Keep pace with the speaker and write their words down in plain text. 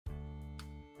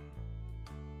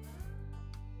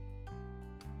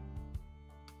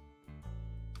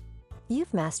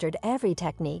You've mastered every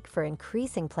technique for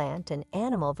increasing plant and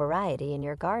animal variety in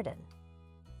your garden.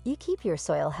 You keep your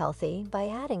soil healthy by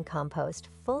adding compost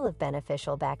full of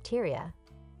beneficial bacteria,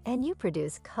 and you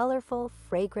produce colorful,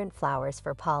 fragrant flowers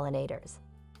for pollinators.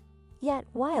 Yet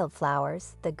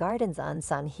wildflowers, the garden's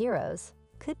unsung heroes,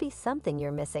 could be something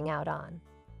you're missing out on.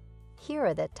 Here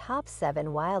are the top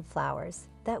 7 wildflowers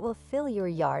that will fill your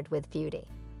yard with beauty.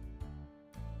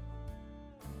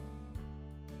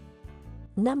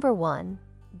 Number 1.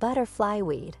 Butterfly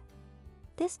weed.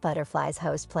 This butterfly's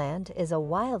host plant is a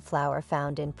wildflower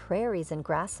found in prairies and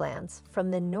grasslands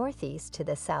from the northeast to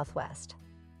the southwest.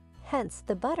 Hence,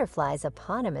 the butterfly's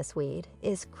eponymous weed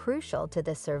is crucial to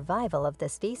the survival of the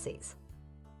species.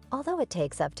 Although it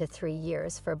takes up to 3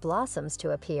 years for blossoms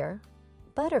to appear,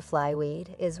 butterfly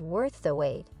weed is worth the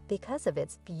wait because of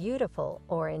its beautiful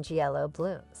orange-yellow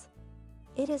blooms.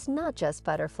 It is not just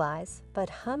butterflies, but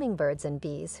hummingbirds and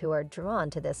bees who are drawn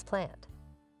to this plant.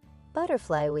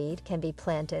 Butterfly weed can be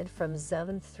planted from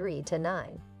zone 3 to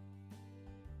 9.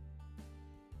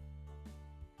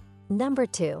 Number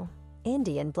 2.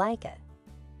 Indian blanket.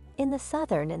 In the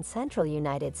southern and central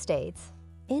United States,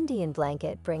 Indian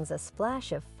blanket brings a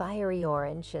splash of fiery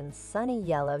orange and sunny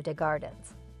yellow to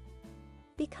gardens.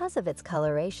 Because of its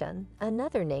coloration,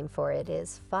 another name for it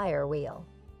is firewheel.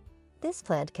 This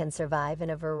plant can survive in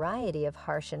a variety of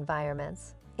harsh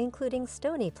environments, including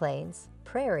stony plains,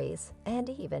 prairies, and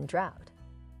even drought.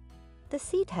 The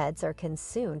seed heads are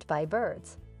consumed by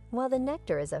birds, while the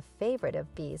nectar is a favorite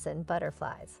of bees and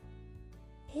butterflies.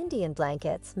 Indian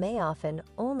blankets may often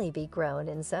only be grown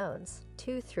in zones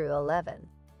 2 through 11.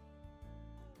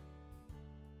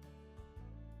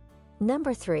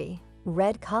 Number 3.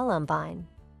 Red Columbine.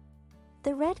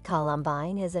 The red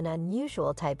columbine is an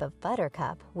unusual type of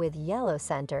buttercup with yellow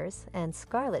centers and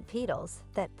scarlet petals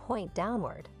that point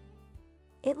downward.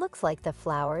 It looks like the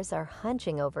flowers are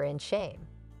hunching over in shame.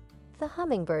 The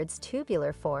hummingbird's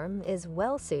tubular form is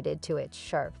well suited to its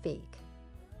sharp beak.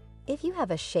 If you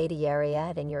have a shady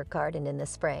area in your garden in the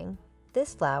spring,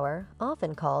 this flower,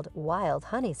 often called wild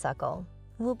honeysuckle,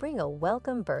 will bring a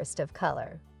welcome burst of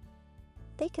color.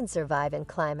 They can survive in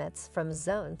climates from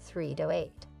zone 3 to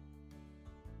 8.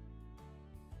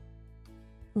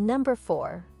 Number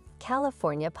 4.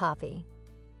 California poppy.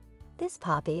 This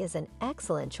poppy is an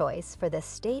excellent choice for the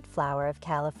state flower of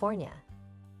California.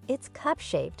 Its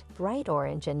cup-shaped, bright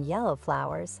orange and yellow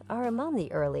flowers are among the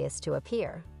earliest to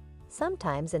appear,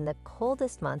 sometimes in the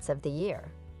coldest months of the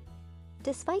year.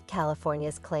 Despite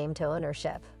California's claim to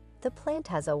ownership, the plant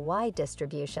has a wide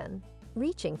distribution,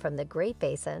 reaching from the Great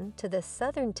Basin to the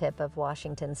southern tip of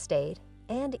Washington state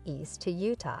and east to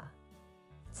Utah.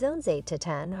 Zones 8 to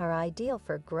 10 are ideal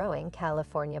for growing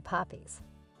California poppies.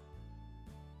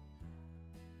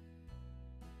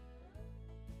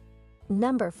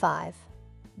 Number 5.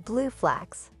 Blue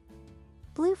flax.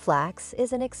 Blue flax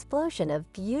is an explosion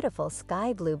of beautiful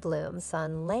sky blue blooms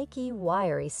on lanky,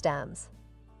 wiry stems.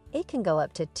 It can go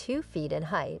up to 2 feet in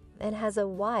height and has a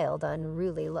wild,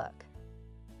 unruly look.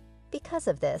 Because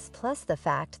of this, plus the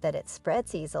fact that it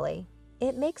spreads easily,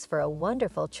 it makes for a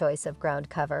wonderful choice of ground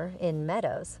cover in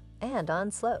meadows and on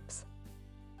slopes.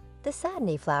 The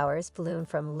satiny flowers bloom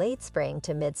from late spring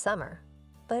to midsummer,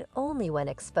 but only when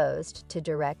exposed to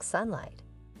direct sunlight.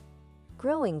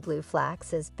 Growing blue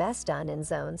flax is best done in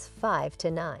zones 5 to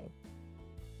 9.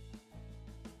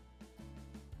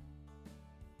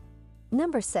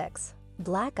 Number 6.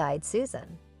 Black-eyed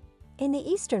Susan. In the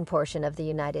eastern portion of the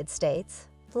United States,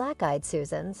 black-eyed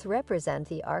Susans represent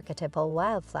the archetypal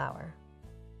wildflower.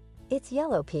 Its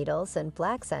yellow petals and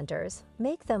black centers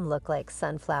make them look like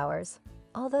sunflowers,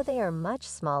 although they are much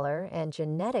smaller and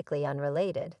genetically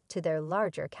unrelated to their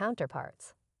larger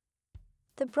counterparts.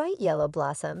 The bright yellow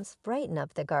blossoms brighten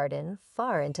up the garden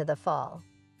far into the fall.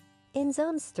 In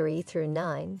zones 3 through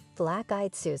 9,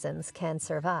 black-eyed Susans can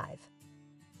survive.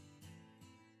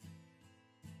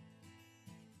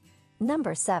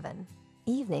 Number 7.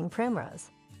 Evening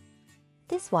primrose.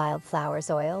 This wildflower's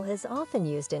oil is often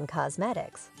used in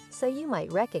cosmetics, so you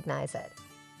might recognize it.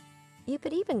 You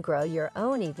could even grow your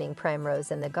own evening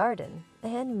primrose in the garden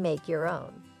and make your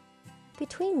own.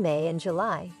 Between May and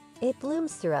July, it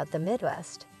blooms throughout the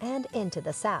Midwest and into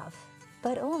the South,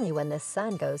 but only when the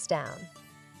sun goes down.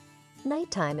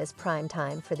 Nighttime is prime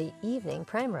time for the evening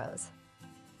primrose.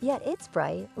 Yet its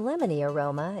bright, lemony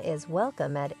aroma is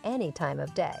welcome at any time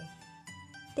of day.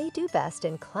 They do best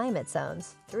in climate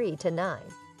zones 3 to 9.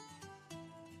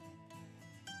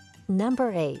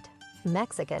 Number 8.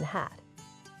 Mexican hat.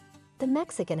 The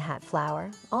Mexican hat flower,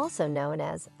 also known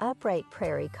as upright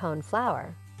prairie cone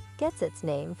flower, gets its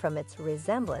name from its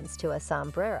resemblance to a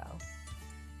sombrero.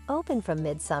 open from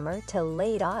midsummer till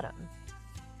late autumn.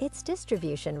 Its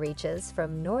distribution reaches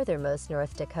from northernmost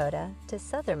North Dakota to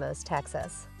southernmost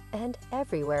Texas, and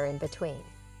everywhere in between.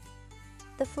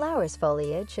 The flower's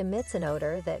foliage emits an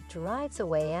odor that drives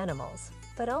away animals,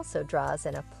 but also draws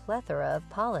in a plethora of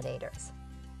pollinators.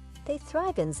 They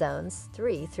thrive in zones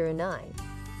 3 through 9.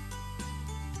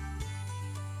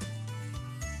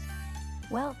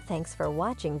 Well, thanks for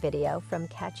watching video from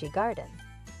Catchy Garden.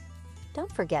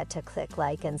 Don't forget to click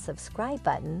like and subscribe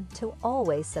button to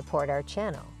always support our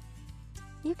channel.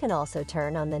 You can also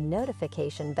turn on the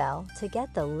notification bell to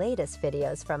get the latest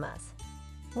videos from us.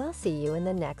 We'll see you in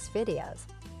the next videos.